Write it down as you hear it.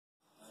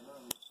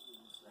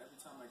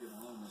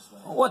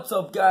What's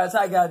up, guys?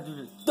 How you guys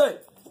do today?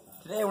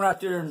 Today we're not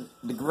doing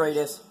the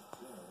greatest.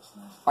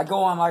 I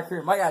go on my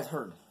career. My guy's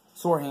hurt.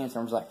 Sore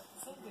hamstring. I was like,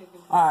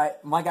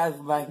 alright, my guys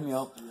will back me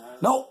up.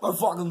 Nope, we're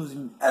fucking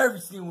losing every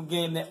single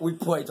game that we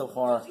played so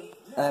far.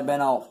 And I've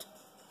been out.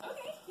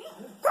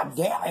 God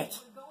damn it.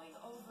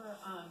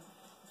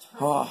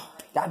 Oh,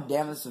 god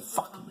damn it, this is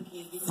fucking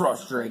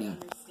frustrating.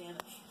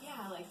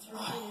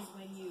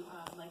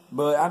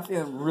 But I'm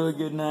feeling really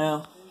good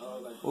now.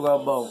 We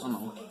got about, I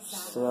don't know,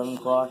 7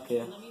 o'clock,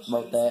 yeah,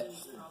 about that.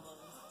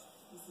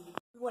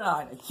 We went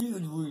on a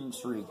huge losing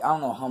streak. I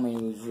don't know how many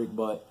losing streak,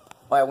 but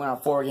I went on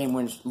a 4-game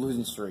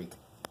losing streak.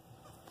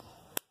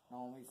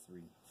 No, maybe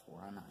 3,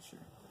 4, I'm not sure.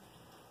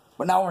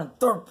 But now we're in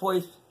 3rd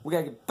place. We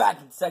gotta get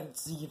back in 2nd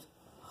seed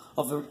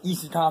of the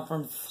Eastern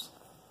Conference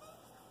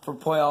for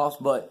playoffs,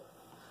 but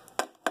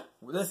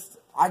this,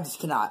 I just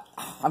cannot.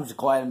 I'm just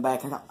glad I'm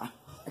back. I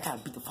gotta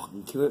beat the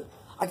fucking kid.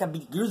 I gotta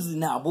beat the Grizzlies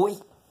now, boy.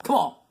 Come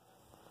on.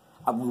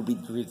 I will beat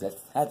the Grizzlies.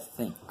 That's the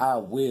thing. I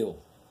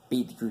will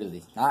beat the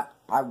Grizzlies. I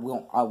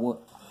will.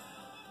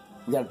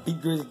 We gotta beat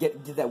the Grizzlies,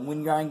 get that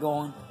win grind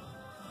going,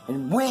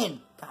 and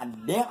win.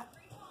 God damn it.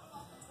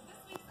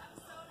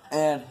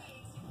 And,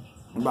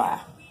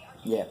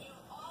 yeah.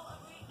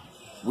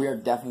 We are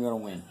definitely gonna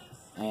win.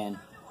 And,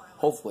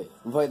 hopefully,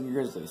 we're playing the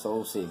Grizzlies, so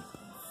we'll see.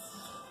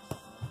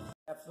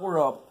 We're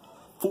up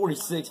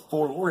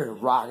 46-4. We're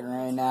rocking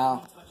right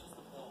now.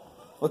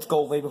 Let's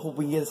go, baby. Hope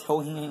we can get this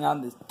whole hang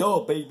on this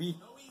dub, baby.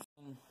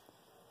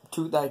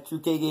 That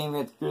 2K game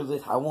against the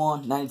Grizzlies, I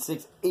won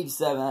 96-87.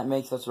 That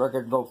makes us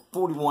record go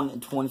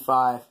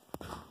 41-25.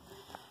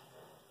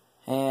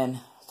 And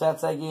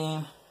stats that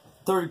game: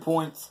 30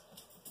 points,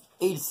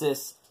 8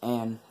 assists,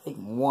 and I think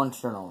 1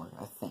 turnover.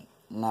 I think,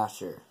 not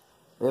sure.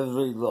 It was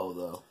really low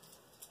though.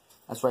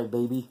 That's right,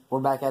 baby. We're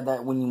back at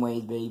that winning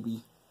ways,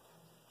 baby.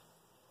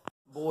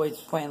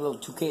 Boys playing a little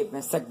 2K,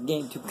 man. 2nd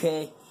game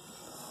 2K.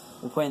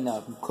 We're playing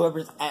the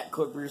Clippers at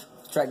Clippers.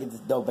 Let's try to get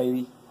this dope,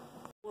 baby.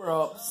 We're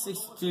up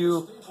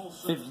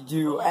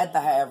 62-52 at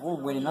the half. We're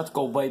winning. Let's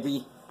go,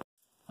 baby.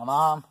 My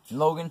mom, and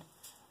Logan,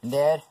 and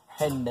Dad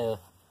heading to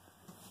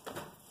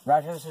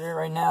Rochester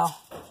right now.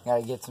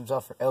 Gotta get some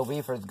stuff for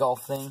LB for his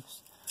golf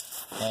things.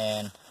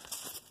 And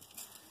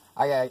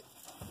I got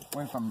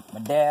went from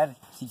my dad.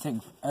 He's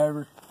taking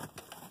forever.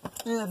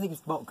 Yeah, I think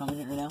it's about coming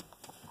in right now.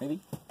 Maybe.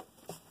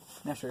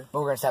 Not sure.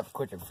 But we're gonna stop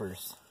quicker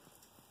first.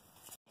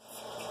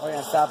 We're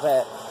gonna stop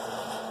at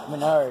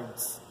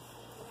Menards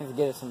and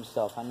get us some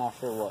stuff. I'm not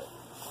sure what.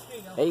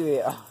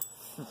 Maybe,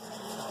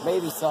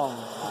 maybe some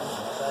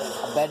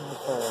a bed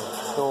for a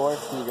store.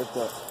 Can you get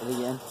it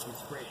again?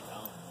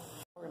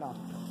 We're gonna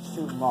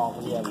shoot them all.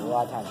 We have a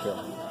lot of time to kill.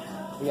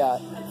 We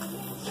got.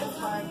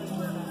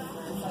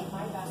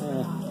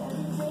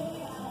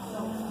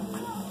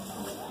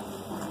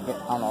 I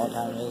don't know what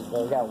time it is, but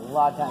we got a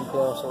lot of time to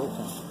kill, so we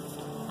can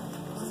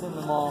send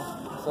them all.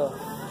 So.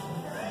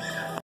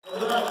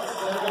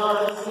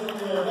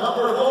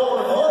 Number 4,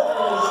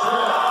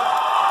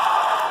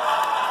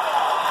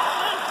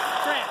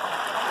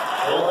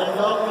 Owen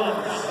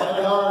Falcons, and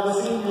the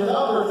senior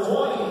number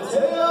 20,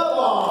 Taya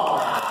Long.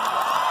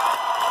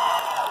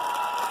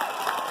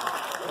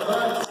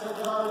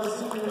 The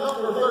senior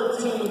number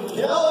 13,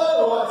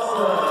 Kellen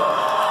Webster.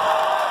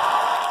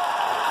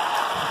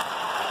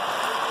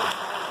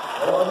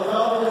 For the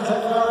Falcons, the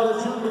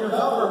junior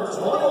number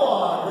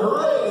 21,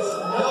 Grace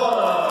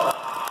Miller.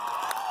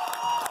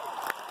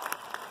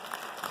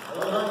 For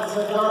the Knights,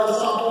 the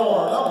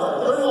sophomore, number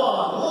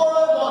 31,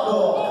 Lauren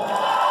Buckle.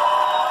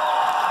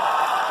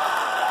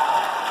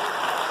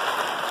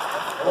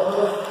 For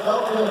the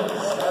Falcons,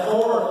 at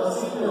forward, the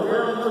senior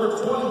wearing number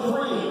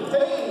 23,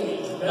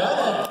 Paige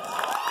Bennett.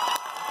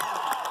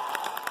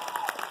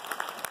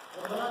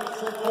 For the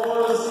Knights, at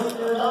forward, the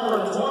senior number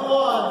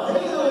 21,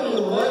 Haley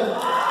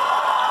Lynch.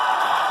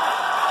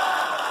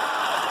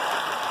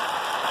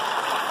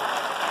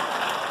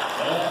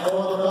 And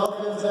for the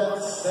Falcons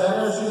at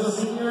center, she's a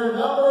senior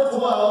number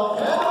 12,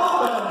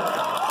 Kendall Bennett.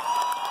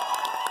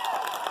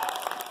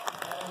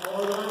 And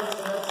for the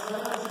Knights at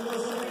center, she's a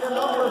senior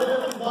number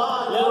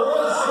 55,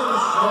 Gracie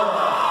Smith.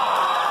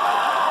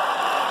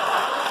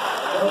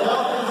 The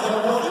Falcons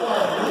are coached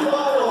by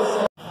Levi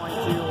Olsen.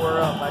 22,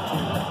 we're up by 2.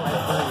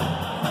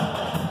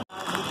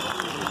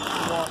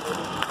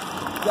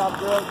 Good job,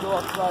 girls. Go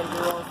outside,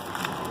 girls.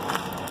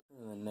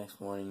 And the next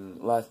morning,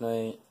 last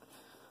night,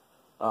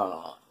 I don't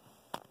know.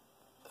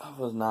 I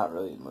was not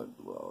really in the mood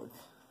to vlog,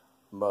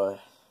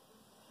 but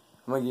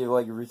I'm gonna give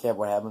like a recap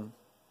what happened.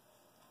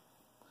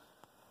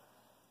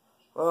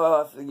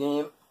 Well, after the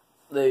game,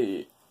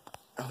 I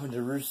went to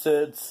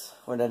Roosteds.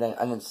 I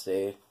didn't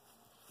stay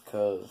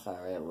because I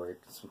really at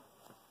work. It's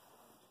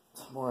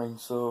boring,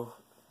 so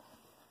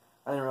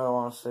I didn't really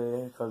want to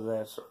stay because I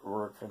had to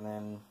work. And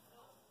then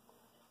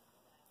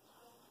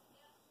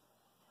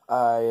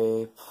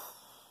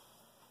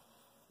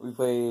we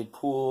played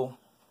pool.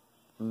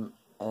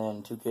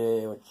 And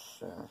 2K, which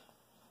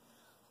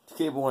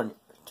 2K boring.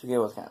 2K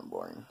was kind of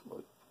boring,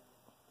 but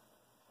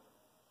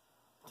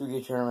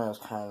 2K tournament was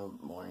kind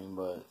of boring,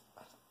 but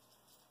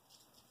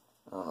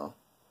I don't know.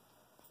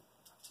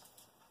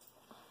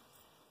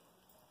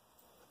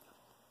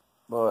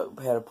 But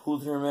we had a pool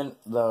tournament.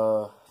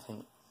 Not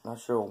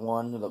sure who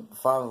won. The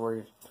finals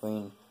were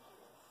between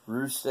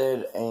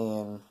Roosted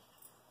and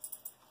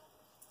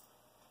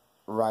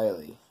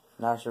Riley.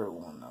 Not sure who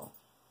won though.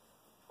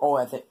 Oh,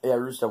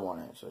 Roosted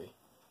won actually.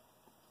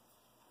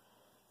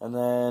 And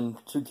then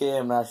 2K,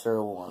 I'm not sure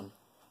who won.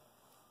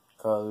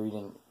 Because we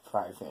didn't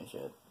probably finish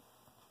it.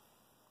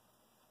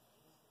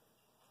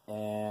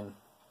 And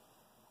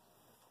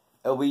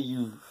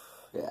LBU,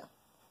 yeah.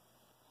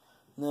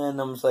 And then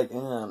I'm just like,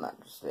 I'm not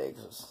gonna stay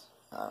because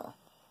I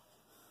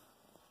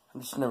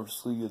just never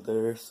sleep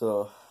there,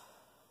 so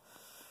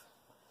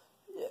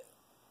yeah.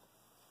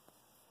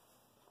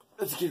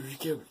 Let's get a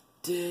recap of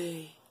the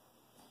day.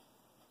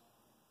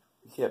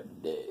 Recap of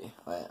the day.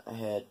 I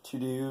had 2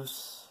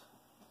 dues.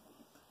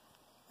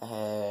 I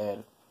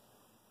had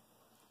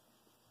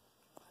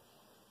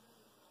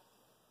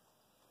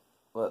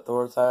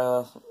Thor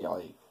title.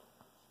 Y'all,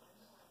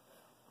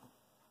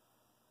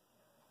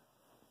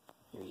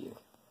 you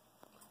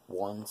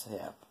once,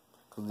 yeah,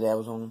 because that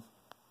was on.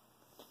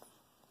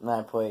 And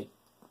I played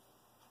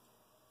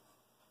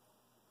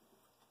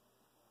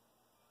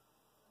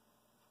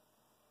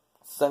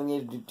 7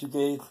 games of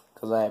 2K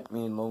because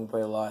me and Logan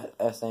play a lot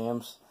at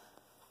SAMs.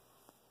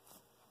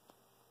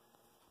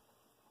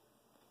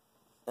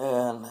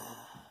 And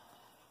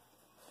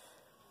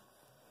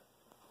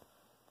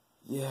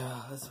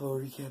yeah, that's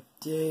what recap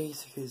day.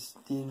 So if you guys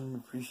didn't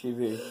appreciate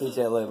it, hit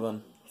that like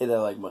button. Hit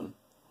that like button.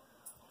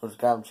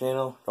 Subscribe to the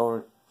channel.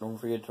 Don't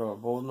forget to turn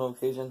on post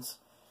notifications.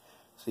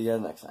 See you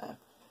guys next time.